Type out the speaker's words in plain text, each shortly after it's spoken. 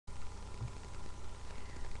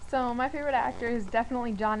So my favorite actor is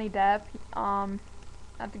definitely Johnny Depp.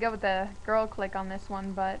 Not to go with the girl click on this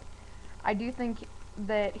one, but I do think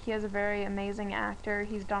that he is a very amazing actor.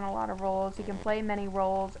 He's done a lot of roles. He can play many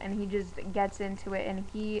roles, and he just gets into it, and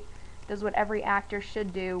he does what every actor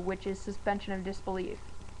should do, which is suspension of disbelief.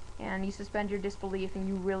 And you suspend your disbelief, and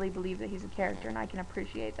you really believe that he's a character, and I can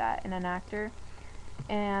appreciate that in an actor.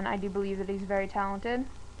 And I do believe that he's very talented,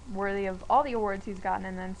 worthy of all the awards he's gotten,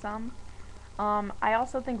 and then some. I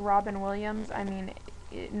also think Robin Williams, I mean,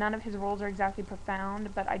 none of his roles are exactly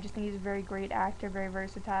profound, but I just think he's a very great actor, very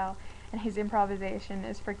versatile, and his improvisation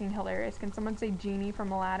is freaking hilarious. Can someone say Genie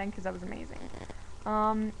from Aladdin? Because that was amazing.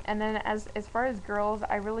 And then as far as girls,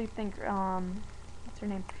 I really think, what's her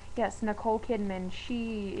name? Yes, Nicole Kidman.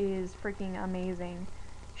 She is freaking amazing.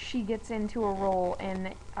 She gets into a role,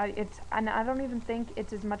 and I don't even think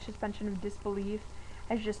it's as much suspension of disbelief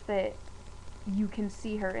as just that you can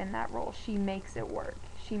see her in that role. She makes it work.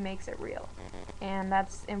 She makes it real. And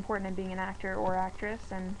that's important in being an actor or actress.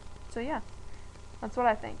 And so, yeah, that's what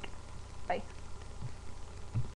I think. Bye.